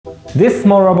This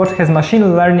small robot has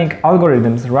machine learning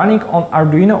algorithms running on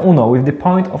Arduino Uno with the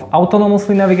point of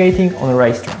autonomously navigating on a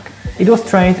racetrack. It was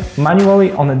trained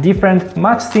manually on a different,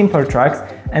 much simpler tracks,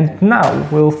 and now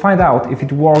we'll find out if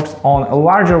it works on a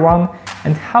larger one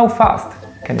and how fast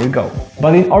can it go.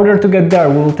 But in order to get there,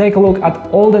 we'll take a look at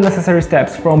all the necessary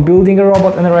steps, from building a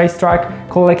robot on a racetrack,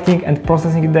 collecting and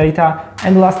processing data,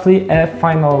 and lastly a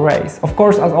final race. Of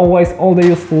course, as always, all the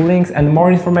useful links and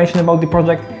more information about the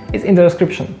project is in the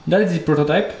description. That is the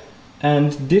prototype,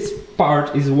 and this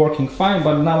part is working fine,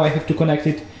 but now I have to connect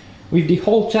it with the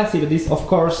whole chassis that is, of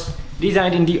course,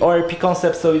 designed in the ORP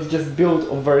concept, so it's just built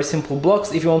of very simple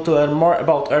blocks. If you want to learn more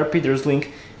about ORP, there's a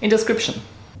link in the description.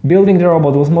 Building the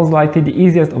robot was most likely the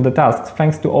easiest of the tasks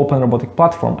thanks to Open Robotic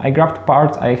Platform. I grabbed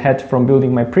parts I had from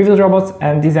building my previous robots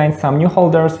and designed some new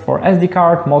holders for SD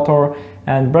card, motor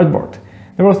and breadboard.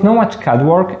 There was not much CAD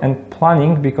work and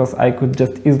planning because I could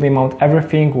just easily mount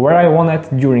everything where I wanted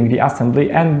during the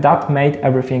assembly, and that made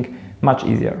everything much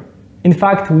easier. In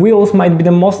fact, wheels might be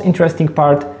the most interesting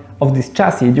part of this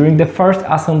chassis. During the first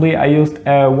assembly I used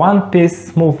a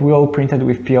one-piece smooth wheel printed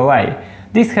with PLA.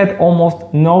 This had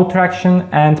almost no traction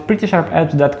and pretty sharp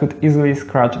edge that could easily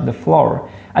scratch the floor.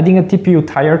 Adding a TPU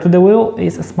tire to the wheel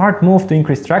is a smart move to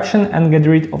increase traction and get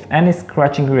rid of any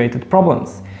scratching related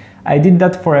problems. I did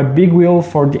that for a big wheel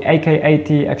for the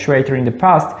AK80 actuator in the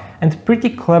past and pretty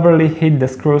cleverly hid the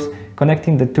screws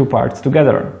connecting the two parts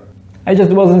together. I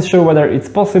just wasn't sure whether it's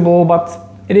possible, but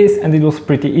it is, and it was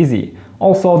pretty easy.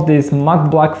 Also, this matte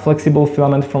black flexible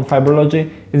filament from Fiberlogy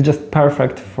is just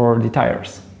perfect for the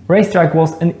tires. Racetrack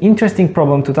was an interesting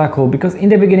problem to tackle because in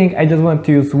the beginning I just wanted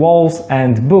to use walls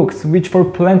and books, which for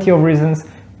plenty of reasons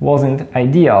wasn't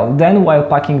ideal. Then, while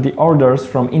packing the orders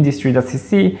from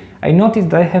industry.cc, I noticed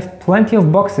that I have plenty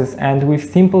of boxes, and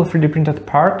with simple 3D printed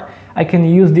part I can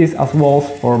use these as walls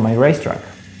for my racetrack.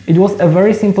 It was a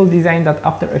very simple design that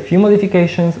after a few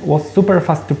modifications was super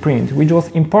fast to print, which was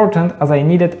important as I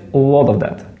needed a lot of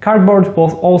that. Cardboard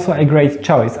was also a great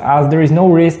choice as there is no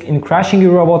risk in crashing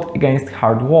your robot against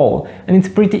hard wall, and it's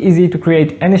pretty easy to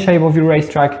create any shape of your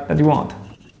racetrack that you want.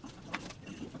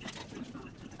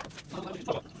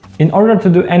 In order to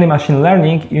do any machine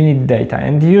learning, you need data,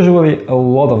 and usually a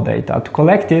lot of data. To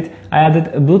collect it, I added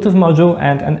a Bluetooth module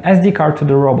and an SD card to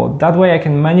the robot. That way I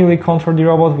can manually control the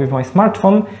robot with my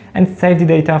smartphone and save the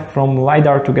data from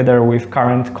LiDAR together with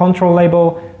current control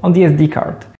label on the SD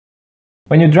card.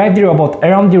 When you drive the robot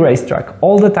around the racetrack,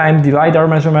 all the time the LiDAR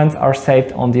measurements are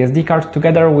saved on the SD card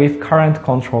together with current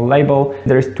control label.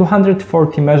 There is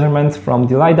 240 measurements from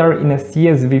the LiDAR in a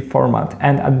CSV format,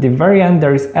 and at the very end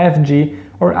there is FG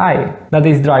or I, that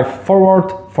is drive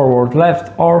forward, forward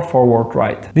left or forward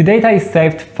right. The data is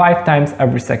saved 5 times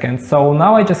every second, so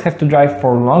now I just have to drive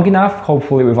for long enough,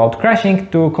 hopefully without crashing,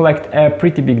 to collect a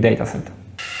pretty big dataset.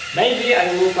 Maybe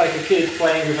I look like a kid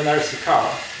playing with an RC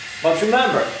car, but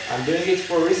remember, I'm doing it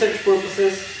for research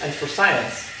purposes and for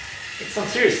science. It's some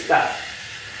serious stuff.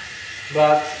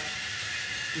 But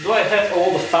do I have a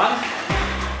lot of fun?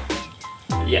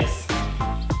 Yes.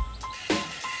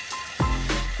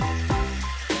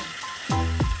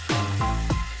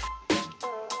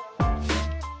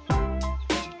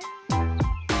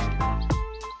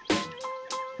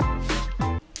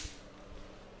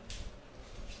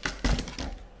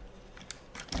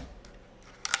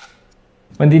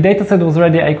 When the dataset was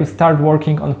ready, I could start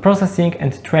working on processing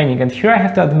and training, and here I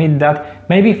have to admit that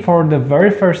maybe for the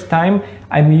very first time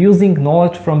I'm using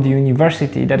knowledge from the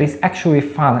university that is actually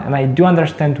fun, and I do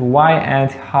understand why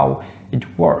and how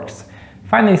it works.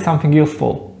 Finally, something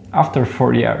useful after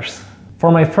 4 years.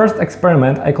 For my first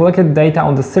experiment, I collected data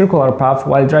on the circular path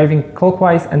while driving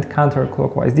clockwise and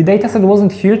counterclockwise. The dataset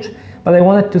wasn't huge, but I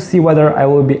wanted to see whether I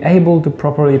will be able to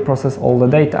properly process all the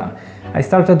data. I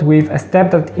started with a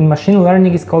step that in machine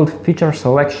learning is called feature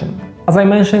selection. As I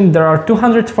mentioned, there are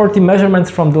 240 measurements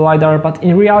from the LiDAR, but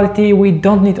in reality we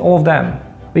don't need all of them.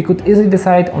 We could easily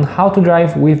decide on how to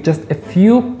drive with just a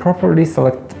few properly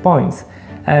selected points,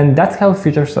 and that's how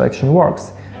feature selection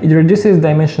works. It reduces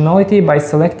dimensionality by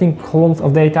selecting columns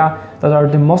of data that are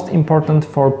the most important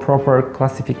for proper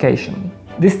classification.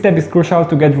 This step is crucial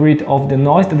to get rid of the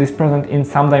noise that is present in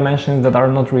some dimensions that are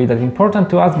not really that important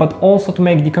to us, but also to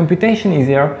make the computation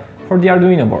easier for the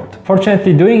Arduino board.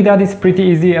 Fortunately, doing that is pretty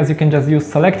easy, as you can just use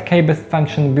select kbest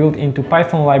function built into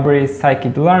Python library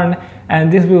scikit-learn,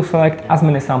 and this will select as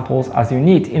many samples as you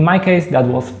need. In my case, that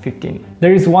was 15.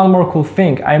 There is one more cool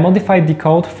thing. I modified the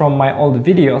code from my old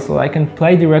video so I can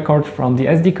play the record from the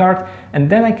SD card, and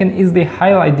then I can easily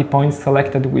highlight the points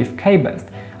selected with kbest.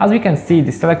 As we can see,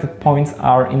 the selected points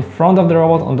are in front of the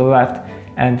robot on the left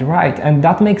And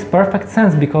that makes perfect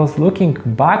sense, because looking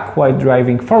back while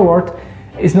driving forward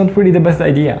is not really the best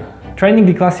idea. Training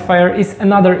the classifier is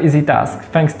another easy task,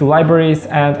 thanks to libraries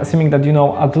and assuming that you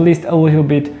know at least a little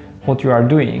bit what you are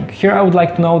doing. Here I would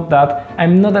like to note that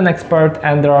I'm not an expert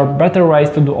and there are better ways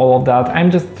to do all of that. I'm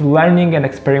just learning and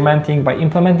experimenting by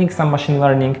implementing some machine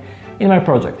learning in my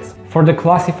projects. For the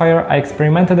classifier, I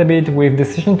experimented a bit with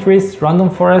decision trees, random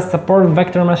forests, support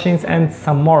vector machines and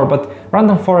some more, but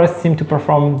random forests seem to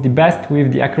perform the best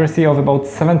with the accuracy of about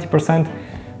 70%,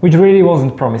 which really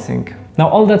wasn't promising. Now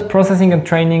all that processing and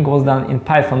training was done in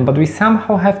Python, but we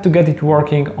somehow have to get it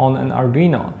working on an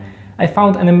Arduino. I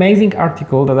found an amazing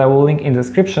article that I will link in the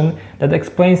description that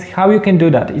explains how you can do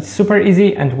that. It's super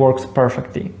easy and works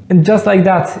perfectly. And just like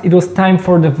that, it was time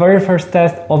for the very first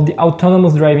test of the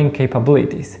autonomous driving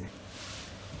capabilities.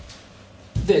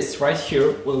 This right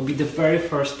here will be the very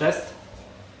first test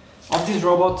of this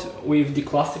robot with the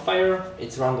classifier.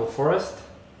 It's random forest.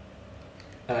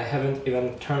 And I haven't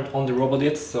even turned on the robot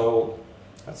yet, so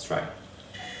let's try.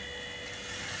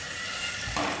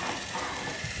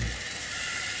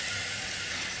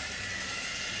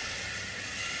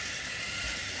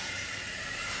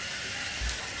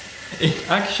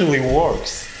 It actually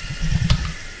works.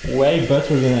 Way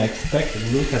better than I expected.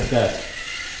 Look at that.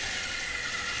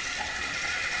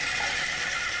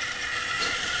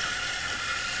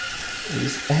 It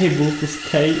is able to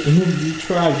stay in the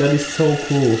track. That is so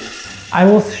cool. I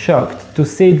was shocked to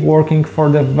see it working for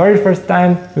the very first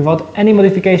time without any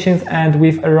modifications and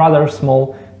with a rather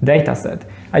small dataset.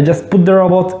 I just put the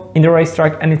robot in the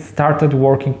racetrack and it started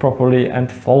working properly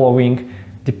and following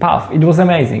the path. It was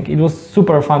amazing. It was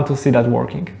super fun to see that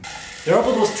working. The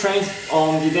robot was trained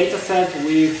on the dataset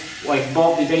with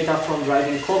both the data from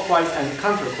driving clockwise and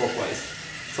counterclockwise.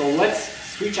 So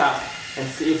let's switch up and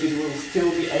see if it will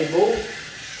still be able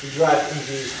to drive in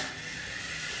the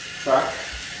track.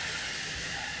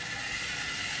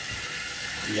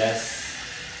 Yes.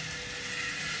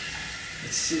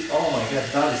 Let's see. Oh my god,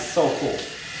 that is so cool.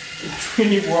 It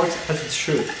really works as it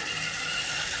should.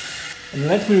 And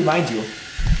let me remind you,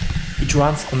 it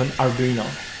runs on an Arduino.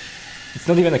 It's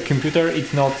not even a computer,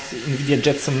 it's not NVIDIA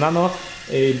Jetson Nano,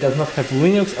 it does not have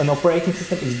Linux, an operating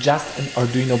system, it's just an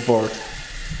Arduino board.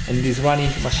 And it is running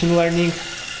machine learning,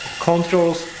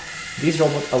 controls this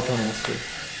robot autonomously.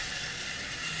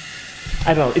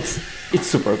 I don't know, it's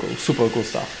super cool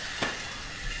stuff.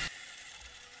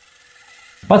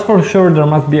 But for sure there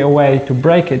must be a way to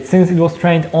break it. Since it was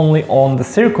trained only on the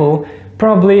circle,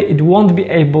 probably it won't be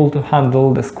able to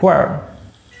handle the square.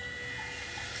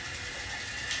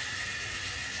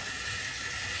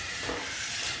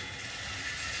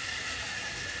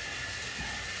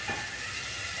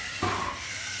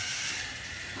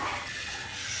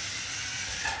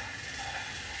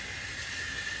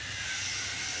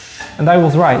 And I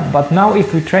was right, but now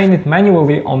if we train it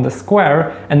manually on the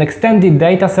square and extend the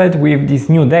dataset with this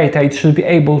new data, it should be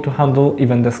able to handle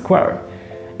even the square.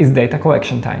 It's data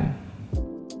collection time.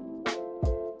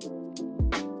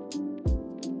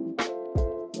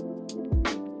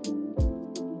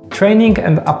 Training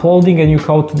and uploading a new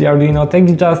code to the Arduino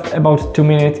takes just about 2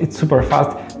 minutes, it's super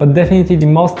fast, but definitely the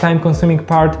most time-consuming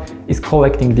part is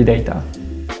collecting the data.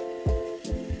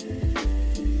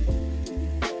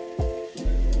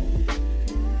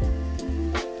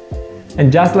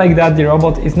 And just like that, the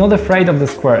robot is not afraid of the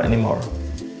square anymore.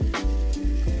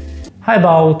 How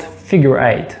about figure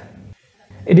 8?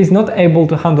 It is not able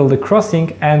to handle the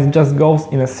crossing and just goes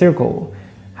in a circle.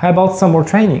 How about some more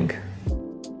training?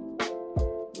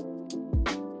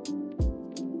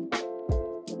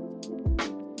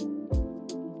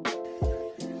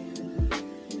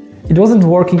 It wasn't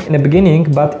working in the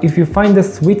beginning, but if you find the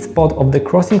sweet spot of the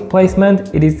crossing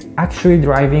placement, it is actually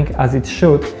driving as it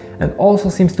should, and also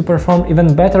seems to perform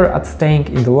even better at staying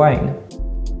in the lane.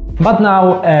 But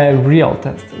now a real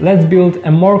test. Let's build a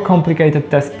more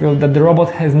complicated test field that the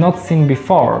robot has not seen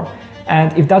before,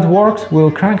 and if that works,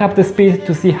 we'll crank up the speed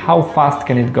to see how fast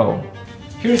can it go.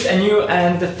 Here's a new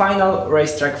and the final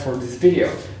racetrack for this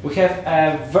video. We have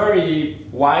a very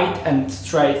wide and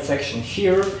straight section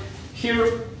here. Here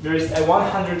there is a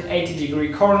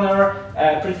 180-degree corner,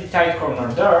 a pretty tight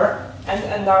corner there, and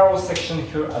a narrow section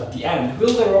here at the end.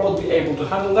 Will the robot be able to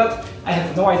handle that? I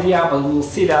have no idea, but we'll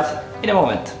see that in a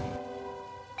moment.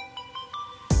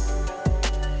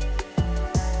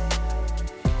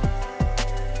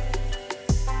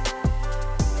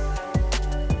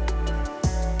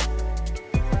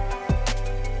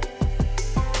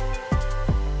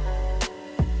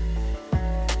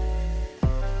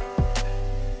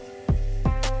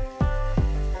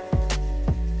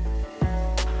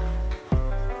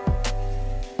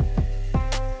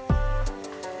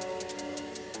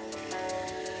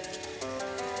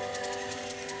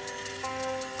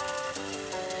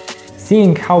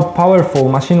 Seeing how powerful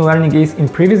machine learning is in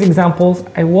previous examples,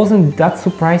 I wasn't that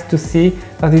surprised to see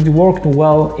that it worked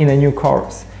well in a new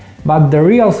course. But the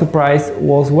real surprise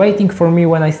was waiting for me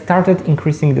when I started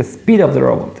increasing the speed of the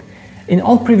robot. In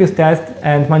all previous tests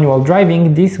and manual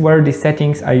driving, these were the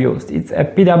settings I used. It's a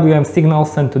PWM signal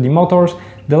sent to the motors.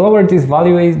 The lower this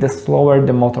value is, the slower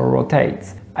the motor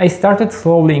rotates. I started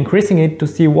slowly increasing it to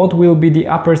see what will be the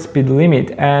upper speed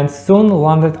limit and soon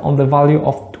landed on the value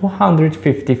of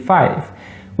 255,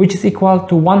 which is equal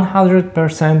to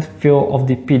 100% fill of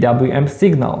the PWM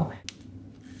signal.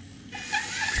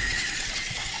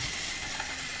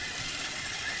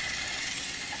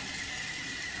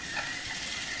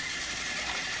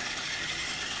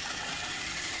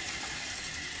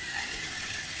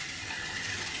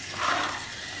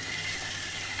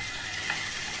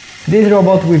 This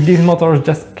robot with these motors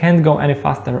just can't go any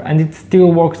faster, and it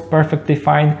still works perfectly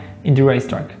fine in the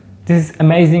racetrack. This is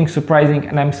amazing, surprising,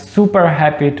 and I'm super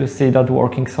happy to see that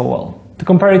working so well. To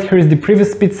compare it, here is the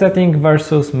previous speed setting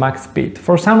versus max speed.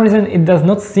 For some reason it does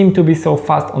not seem to be so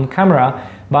fast on camera,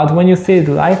 but when you see it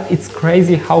live, it's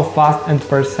crazy how fast and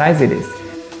precise it is.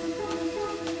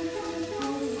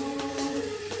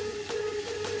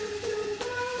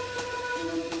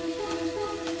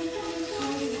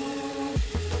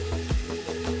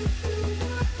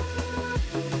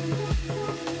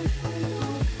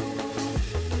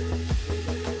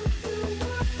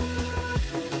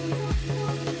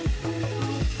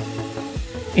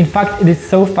 In fact, it is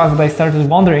so fast that I started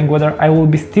wondering whether I will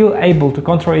be still able to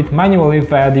control it manually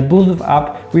via the Bluetooth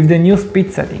app with the new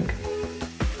speed setting.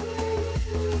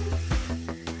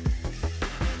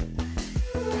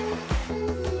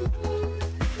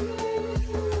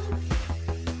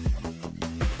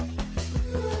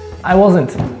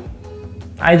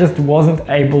 I just wasn't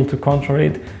able to control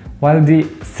it, while the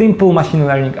simple machine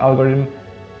learning algorithm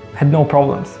had no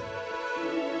problems.